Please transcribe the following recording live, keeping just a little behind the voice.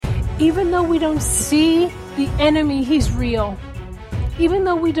Even though we don't see the enemy, he's real. Even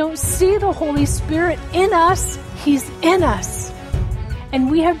though we don't see the Holy Spirit in us, he's in us. And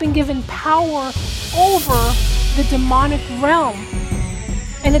we have been given power over the demonic realm.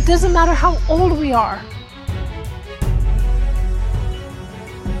 And it doesn't matter how old we are.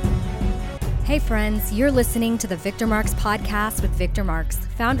 Hey friends, you're listening to the Victor Marx podcast with Victor Marx,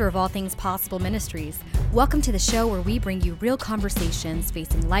 founder of All Things Possible Ministries. Welcome to the show where we bring you real conversations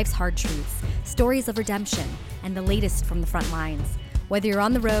facing life's hard truths, stories of redemption, and the latest from the front lines. Whether you're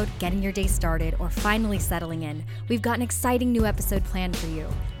on the road, getting your day started, or finally settling in, we've got an exciting new episode planned for you.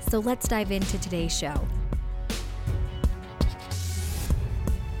 So let's dive into today's show.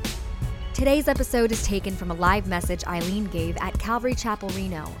 Today's episode is taken from a live message Eileen gave at Calvary Chapel,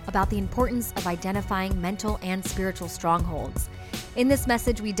 Reno, about the importance of identifying mental and spiritual strongholds. In this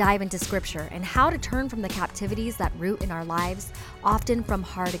message, we dive into scripture and how to turn from the captivities that root in our lives, often from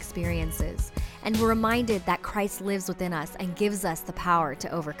hard experiences. And we're reminded that Christ lives within us and gives us the power to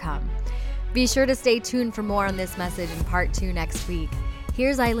overcome. Be sure to stay tuned for more on this message in part 2 next week.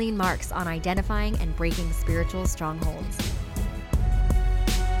 Here's Eileen Marx on identifying and breaking spiritual strongholds.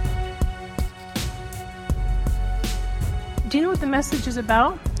 Do you know what the message is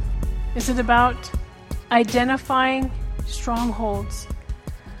about? Is it about identifying strongholds?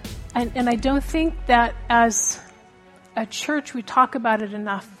 And I don't think that as a church we talk about it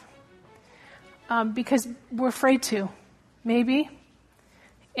enough because we're afraid to, maybe.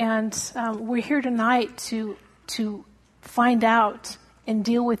 And we're here tonight to find out and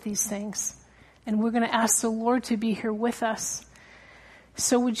deal with these things. And we're going to ask the Lord to be here with us.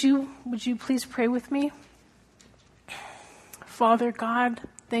 So would you please pray with me? Father God,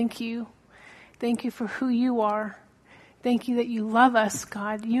 thank you. Thank you for who you are. Thank you that you love us,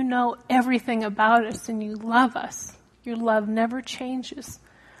 God. You know everything about us and you love us. Your love never changes.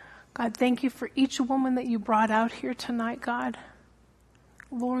 God, thank you for each woman that you brought out here tonight, God.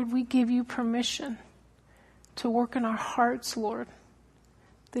 Lord, we give you permission to work in our hearts, Lord.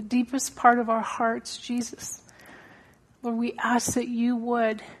 The deepest part of our hearts, Jesus. Lord, we ask that you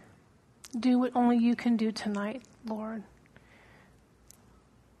would do what only you can do tonight, Lord.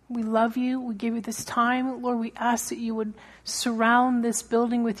 We love you. We give you this time. Lord, we ask that you would surround this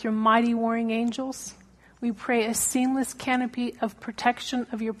building with your mighty warring angels. We pray a seamless canopy of protection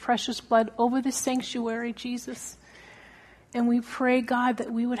of your precious blood over the sanctuary, Jesus. And we pray, God, that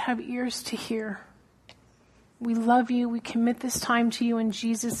we would have ears to hear. We love you. We commit this time to you in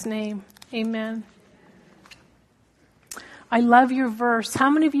Jesus' name. Amen. I love your verse. How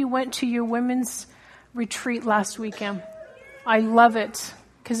many of you went to your women's retreat last weekend? I love it.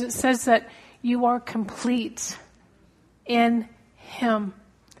 Because it says that you are complete in him.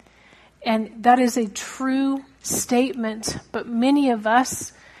 And that is a true statement. But many of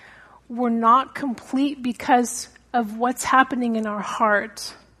us were not complete because of what's happening in our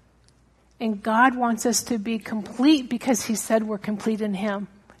heart. And God wants us to be complete because he said we're complete in him.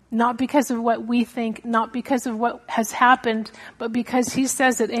 Not because of what we think, not because of what has happened, but because he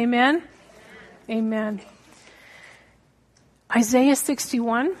says it. Amen? Amen. Isaiah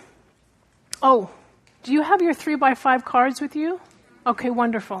 61. Oh, do you have your 3x5 cards with you? Okay,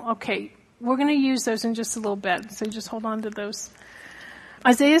 wonderful. Okay, we're going to use those in just a little bit, so just hold on to those.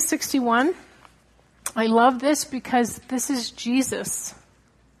 Isaiah 61. I love this because this is Jesus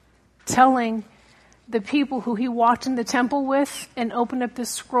telling the people who he walked in the temple with and opened up the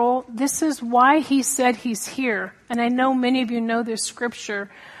scroll. This is why he said he's here. And I know many of you know this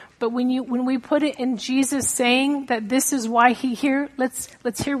scripture. But when we put it in Jesus saying that this is why he here, let's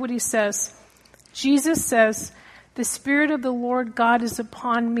hear what he says. Jesus says, "The Spirit of the Lord God is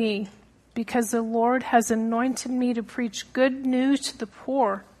upon me, because the Lord has anointed me to preach good news to the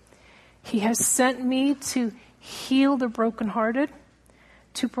poor. He has sent me to heal the brokenhearted,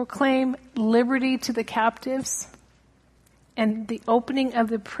 to proclaim liberty to the captives, and the opening of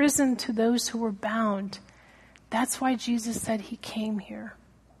the prison to those who were bound." That's why Jesus said he came here.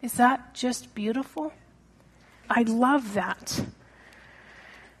 Is that just beautiful? I love that.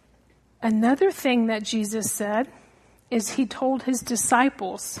 Another thing that Jesus said is he told his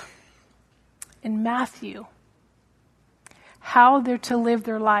disciples in Matthew how they're to live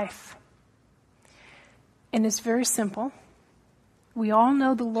their life. And it's very simple. We all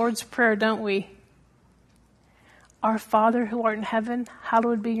know the Lord's Prayer, don't we? Our Father who art in heaven,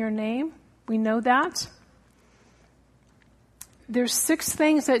 hallowed be your name. We know that. There's 6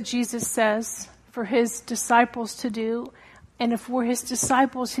 things that Jesus says for his disciples to do. And if we're his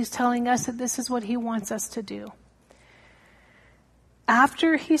disciples, he's telling us that this is what he wants us to do.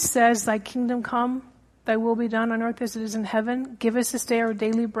 After he says, "Thy kingdom come," thy will be done on earth as it is in heaven. Give us this day our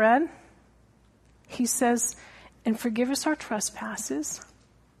daily bread. He says, and forgive us our trespasses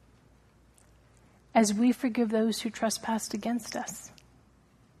as we forgive those who trespass against us.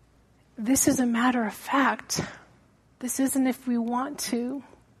 This is a matter of fact. This isn't if we want to,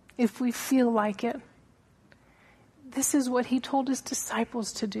 if we feel like it. This is what he told his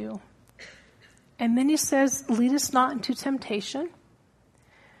disciples to do. And then he says, lead us not into temptation,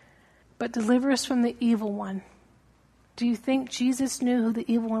 but deliver us from the evil one. Do you think Jesus knew who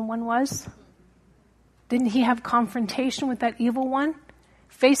the evil one was? Didn't he have confrontation with that evil one?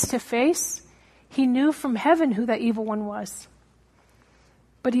 Face to face? He knew from heaven who that evil one was.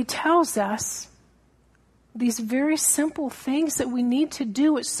 But he tells us these very simple things that we need to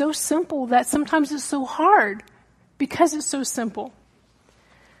do. It's so simple that sometimes it's so hard because it's so simple.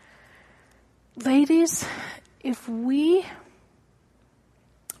 Ladies, if we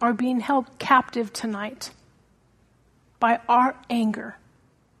are being held captive tonight by our anger,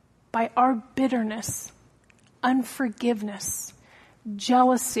 by our bitterness, unforgiveness,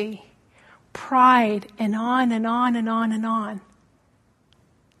 jealousy, pride, and on and on and on and on,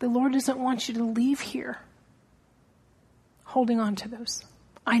 the Lord doesn't want you to leave here holding on to those.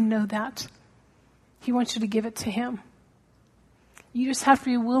 I know that. He wants you to give it to him. You just have to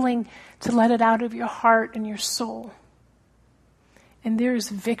be willing to let it out of your heart and your soul. And there is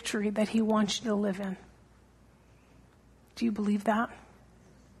victory that he wants you to live in. Do you believe that?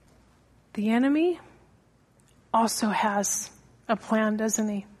 The enemy also has a plan, doesn't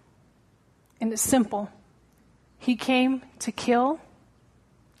he? And it's simple. He came to kill,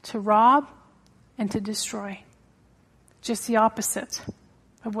 to rob, and to destroy. Just the opposite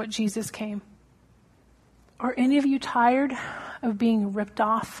of what Jesus came. Are any of you tired of being ripped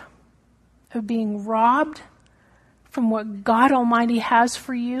off, of being robbed from what God Almighty has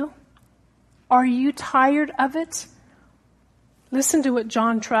for you? Are you tired of it? Listen to what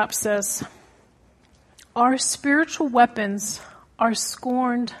John Trapp says. Our spiritual weapons are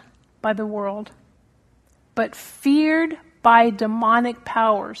scorned by the world, but feared by demonic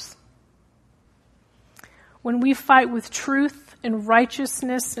powers. When we fight with truth and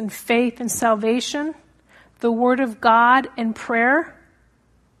righteousness and faith and salvation, the Word of God and prayer,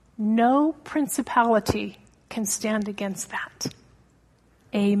 no principality can stand against that.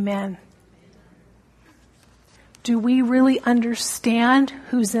 Amen. Do we really understand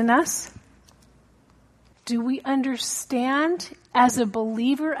who's in us? Do we understand as a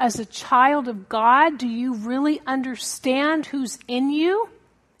believer, as a child of God, do you really understand who's in you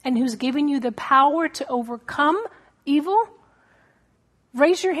and who's giving you the power to overcome evil?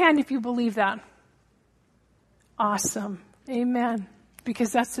 Raise your hand if you believe that. Awesome. Amen.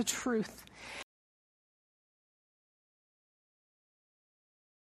 Because that's the truth.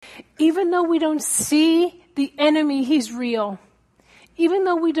 Even though we don't see the enemy, he's real. Even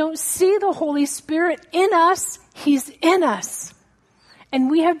though we don't see the Holy Spirit in us, he's in us. And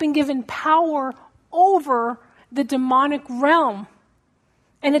we have been given power over the demonic realm.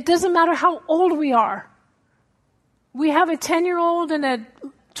 And it doesn't matter how old we are. We have a 10-year-old and a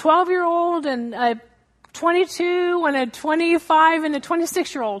 12-year-old and a 22 and a 25 and a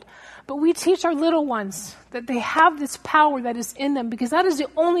 26-year-old. But we teach our little ones that they have this power that is in them because that is the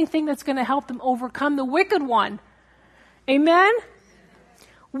only thing that's going to help them overcome the wicked one. Amen?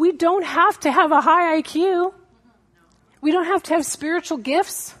 We don't have to have a high IQ. We don't have to have spiritual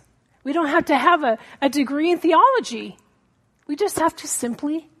gifts. We don't have to have a degree in theology. We just have to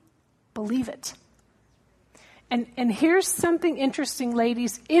simply believe it. And here's something interesting,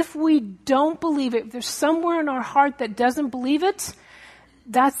 ladies. If we don't believe it, if there's somewhere in our heart that doesn't believe it,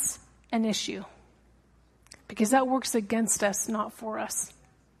 that's an issue. Because that works against us, not for us.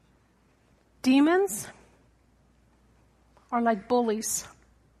 Demons are like bullies.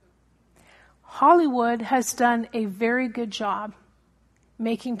 Hollywood has done a very good job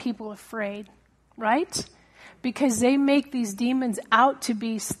making people afraid, right? Because they make these demons out to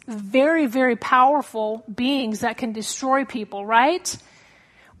be very, very powerful beings that can destroy people, right?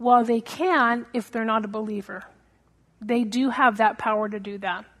 Well, they can if they're not a believer. They do have that power to do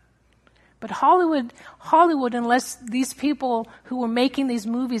that. But Hollywood, unless these people who are making these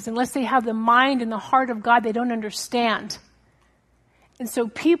movies, unless they have the mind and the heart of God, they don't understand. And so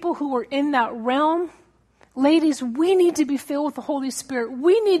people who are in that realm, ladies, we need to be filled with the Holy Spirit.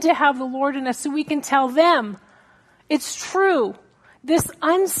 We need to have the Lord in us so we can tell them it's true. This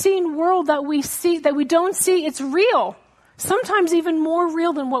unseen world that we see, that we don't see, it's real. Sometimes even more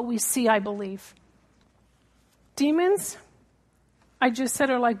real than what we see, I believe. Demons, I just said,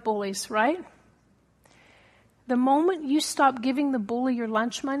 are like bullies, right? The moment you stop giving the bully your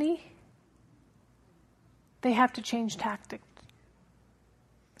lunch money, they have to change tactics.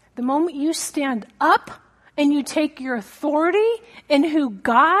 The moment you stand up and you take your authority in who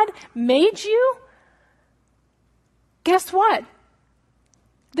God made you, guess what?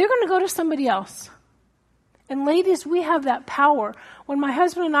 They're going to go to somebody else. And ladies, we have that power. When my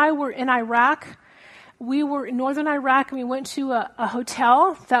husband and I were in Iraq, we were in northern Iraq, and we went to a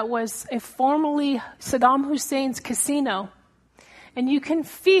hotel that was a formerly Saddam Hussein's casino. And you can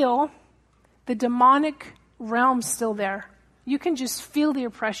feel the demonic realm still there. You can just feel the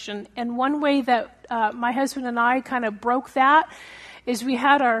oppression. And one way that my husband and I kind of broke that is we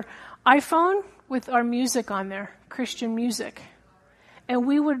had our iPhone with our music on there, Christian music. And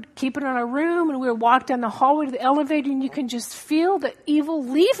we would keep it in our room, and we would walk down the hallway to the elevator, and you can just feel the evil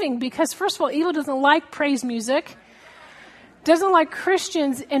leaving. Because, first of all, evil doesn't like praise music, doesn't like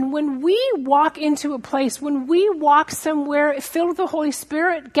Christians. And when we walk into a place, when we walk somewhere filled with the Holy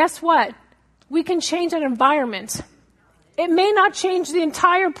Spirit, guess what? We can change that environment. It may not change the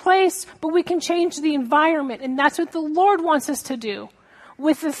entire place, but we can change the environment. And that's what the Lord wants us to do.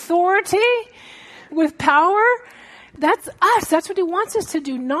 With authority, with power, that's us. That's what he wants us to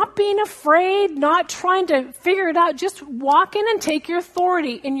do. Not being afraid, not trying to figure it out. Just walk in and take your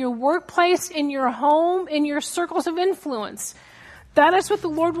authority in your workplace, in your home, in your circles of influence. That is what the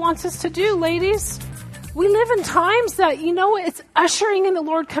Lord wants us to do, ladies. We live in times that, it's ushering in the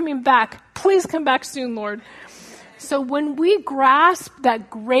Lord coming back. Please come back soon, Lord. So when we grasp that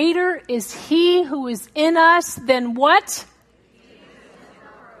greater is he who is in us than what?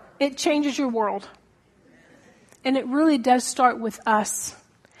 It changes your world. And it really does start with us,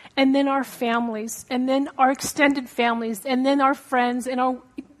 and then our families, and then our extended families, and then our friends, and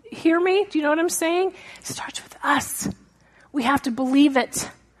hear me? Do you know what I'm saying? It starts with us. We have to believe it.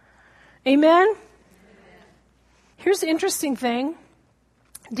 Amen? Here's the interesting thing.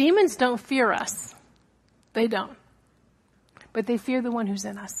 Demons don't fear us. They don't. But they fear the one who's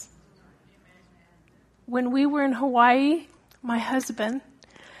in us. When we were in Hawaii, my husband,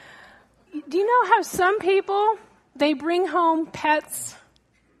 do you know how some people, they bring home pets,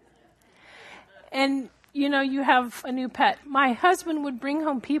 and, you have a new pet. My husband would bring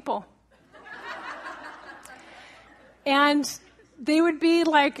home people. And they would be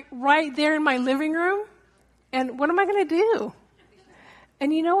like right there in my living room. And what am I going to do?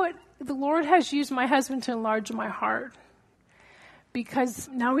 And you know what? The Lord has used my husband to enlarge my heart. Because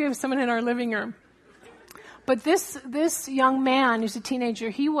now we have someone in our living room. But this young man who's a teenager,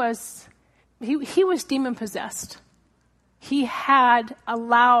 he was demon possessed. He had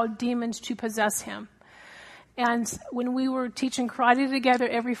allowed demons to possess him. And when we were teaching karate together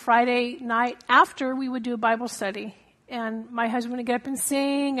every Friday night after, we would do a Bible study. And my husband would get up and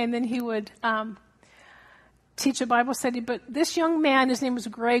sing, and then he would teach a Bible study. But this young man, his name was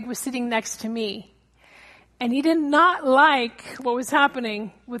Greg, was sitting next to me. And he did not like what was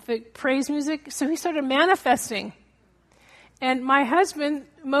happening with the praise music, so he started manifesting. And my husband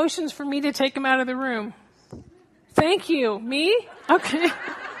motions for me to take him out of the room. Thank you. Me? Okay.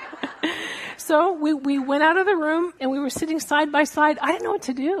 So we went out of the room, and we were sitting side by side. I didn't know what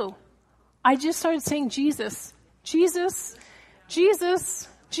to do. I just started saying, Jesus, Jesus, Jesus,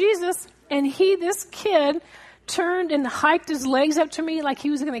 Jesus. And this kid turned and hiked his legs up to me like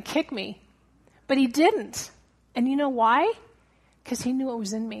he was going to kick me. But he didn't. And you know why? Because he knew what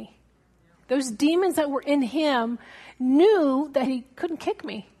was in me. Those demons that were in him knew that he couldn't kick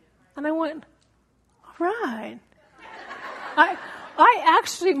me. And I went, all right. I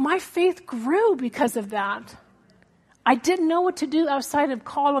actually, my faith grew because of that. I didn't know what to do outside of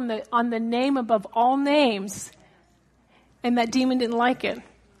call on the name above all names. And that demon didn't like it.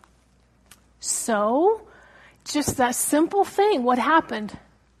 So, just that simple thing, what happened?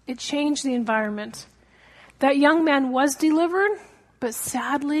 It changed the environment. That young man was delivered, but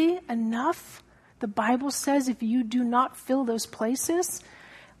sadly enough, the Bible says if you do not fill those places,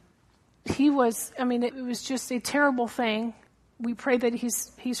 it was just a terrible thing. We pray that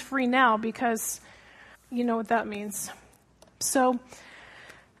he's free now, because you know what that means. So,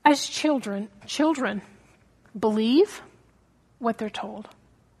 as children believe what they're told.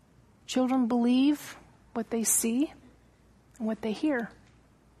 Children believe what they see and what they hear.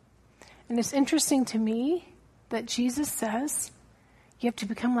 And it's interesting to me that Jesus says you have to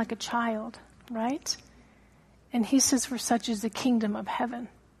become like a child, right? And he says, for such is the kingdom of heaven.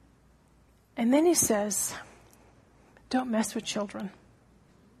 And then he says, don't mess with children.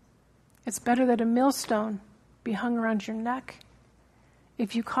 It's better that a millstone be hung around your neck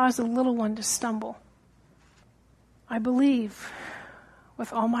if you cause a little one to stumble. I believe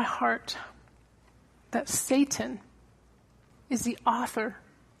with all my heart that Satan is the author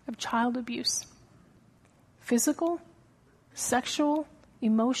of child abuse. physical, sexual,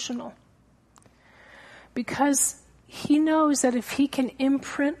 emotional. Because he knows that if he can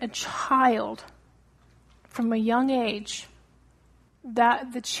imprint a child from a young age,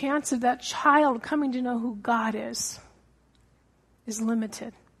 that the chance of that child coming to know who God is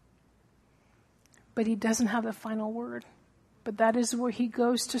limited. But he doesn't have the final word. But that is where he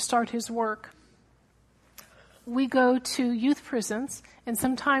goes to start his work. We go to youth prisons, and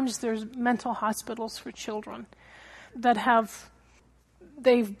sometimes there's mental hospitals for children that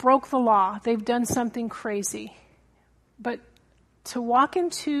they've broke the law, they've done something crazy. But to walk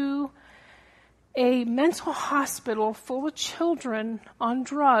into a mental hospital full of children on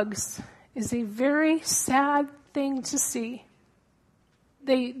drugs is a very sad thing to see.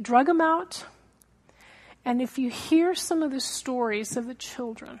 They drug them out, and if you hear some of the stories of the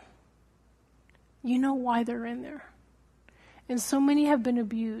children, you know why they're in there. And so many have been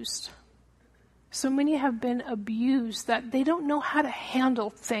abused. So many have been abused that they don't know how to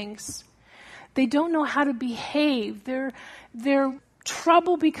handle things. They don't know how to behave. Their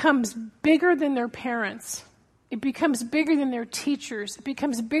trouble becomes bigger than their parents. It becomes bigger than their teachers. It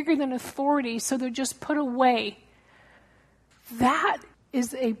becomes bigger than authority, so they're just put away. That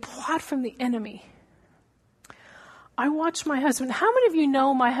is a plot from the enemy. I watched my husband. How many of you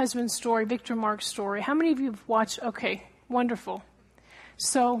know my husband's story, Victor Marx' story? How many of you have watched? Okay, wonderful.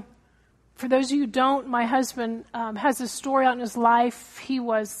 So, for those of you who don't, my husband has a story out in his life. He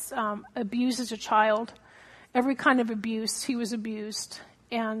was abused as a child. Every kind of abuse, he was abused.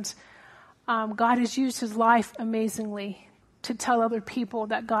 And God has used his life amazingly to tell other people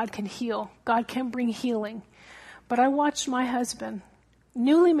that God can heal. God can bring healing. But I watched my husband,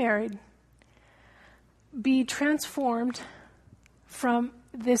 newly married, be transformed from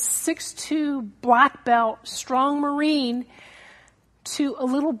this 6'2" black belt, strong Marine, to a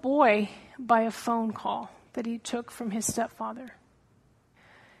little boy by a phone call that he took from his stepfather.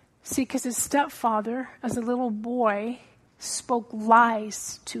 See, because his stepfather, as a little boy, spoke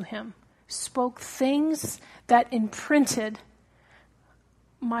lies to him, spoke things that imprinted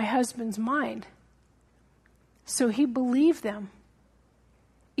my husband's mind. So he believed them.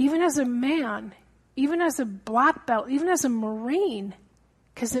 Even as a man, even as a black belt, even as a Marine,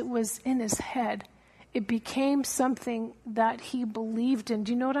 because it was in his head. It became something that he believed in.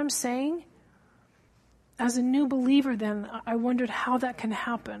 Do you know what I'm saying? As a new believer then, I wondered how that can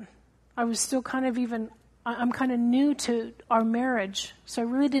happen. I was still I'm kind of new to our marriage, so I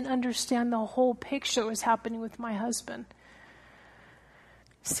really didn't understand the whole picture that was happening with my husband.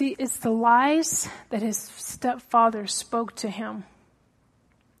 See, it's the lies that his stepfather spoke to him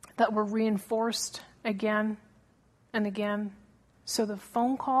that were reinforced again and again. So the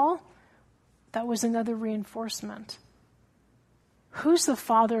phone call, that was another reinforcement. Who's the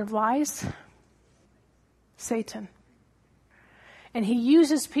father of lies? Satan. And he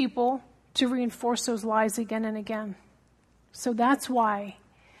uses people to reinforce those lies again and again. So that's why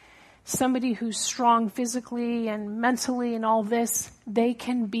somebody who's strong physically and mentally and all this, they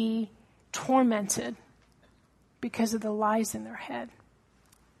can be tormented because of the lies in their head.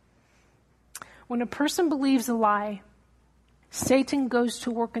 When a person believes a lie, Satan goes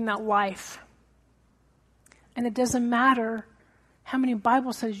to work in that life. And it doesn't matter how many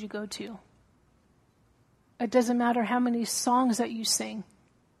Bible studies you go to. It doesn't matter how many songs that you sing.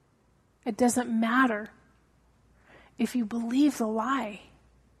 It doesn't matter if you believe the lie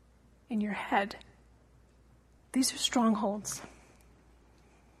in your head. These are strongholds.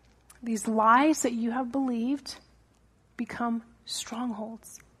 These lies that you have believed become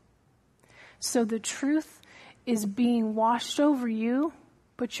strongholds. So the truth is being washed over you,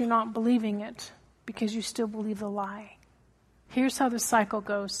 but you're not believing it because you still believe the lie. Here's how the cycle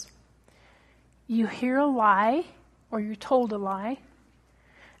goes. You hear a lie, or you're told a lie,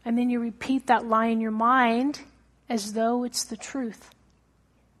 and then you repeat that lie in your mind as though it's the truth.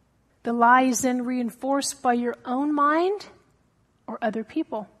 The lie is then reinforced by your own mind or other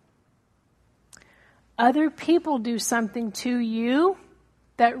people. Other people do something to you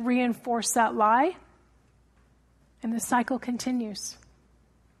that reinforce that lie, and the cycle continues.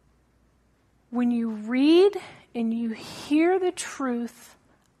 When you read and you hear the truth,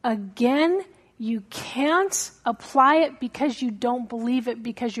 again, you can't apply it because you don't believe it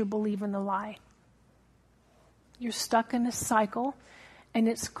because you believe in the lie. You're stuck in a cycle, and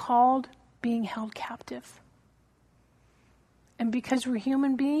it's called being held captive. And because we're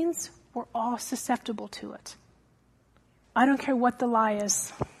human beings, we're all susceptible to it. I don't care what the lie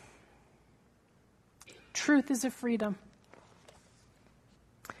is. Truth is a freedom.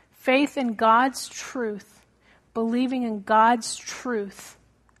 Faith in God's truth, believing in God's truth,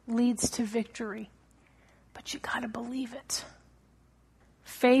 leads to victory. but you got to believe it.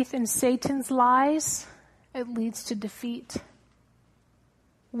 Faith in Satan's lies, it leads to defeat.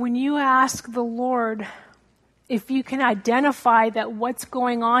 When you ask the Lord if you can identify that what's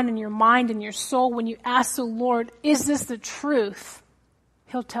going on in your mind and your soul, when you ask the Lord, is this the truth?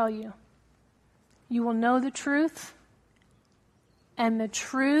 He'll tell you. You will know the truth, and the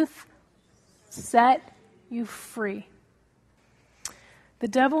truth set you free. The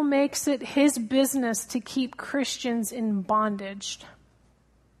devil makes it his business to keep Christians in bondage,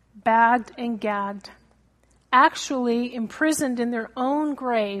 bagged and gagged, actually imprisoned in their own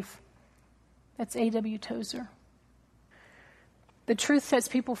grave. That's A.W. Tozer. The truth sets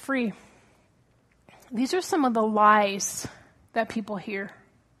people free. These are some of the lies that people hear.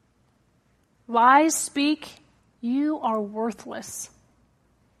 Lies speak, you are worthless.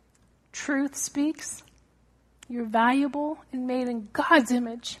 Truth speaks, you're valuable and made in God's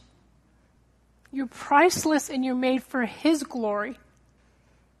image. You're priceless and you're made for His glory.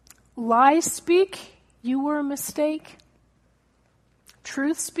 Lies speak, you were a mistake.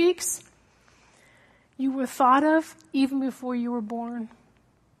 Truth speaks, you were thought of even before you were born.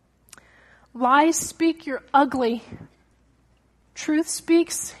 Lies speak, you're ugly. Truth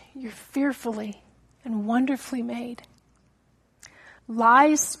speaks, you're fearfully and wonderfully made.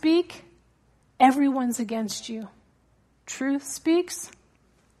 Lies speak, everyone's against you. Truth speaks,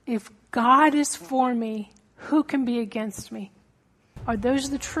 if God is for me, who can be against me? Are those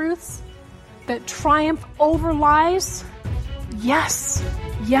the truths that triumph over lies? Yes,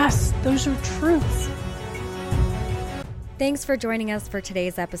 those are truths. Thanks for joining us for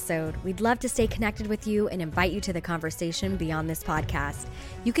today's episode. We'd love to stay connected with you and invite you to the conversation beyond this podcast.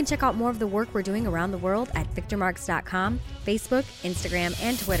 You can check out more of the work we're doing around the world at victormarx.com, Facebook, Instagram,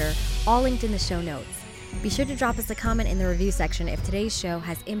 and Twitter, all linked in the show notes. Be sure to drop us a comment in the review section if today's show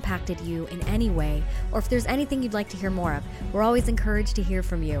has impacted you in any way, or if there's anything you'd like to hear more of. We're always encouraged to hear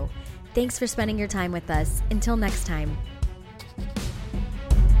from you. Thanks for spending your time with us. Until next time.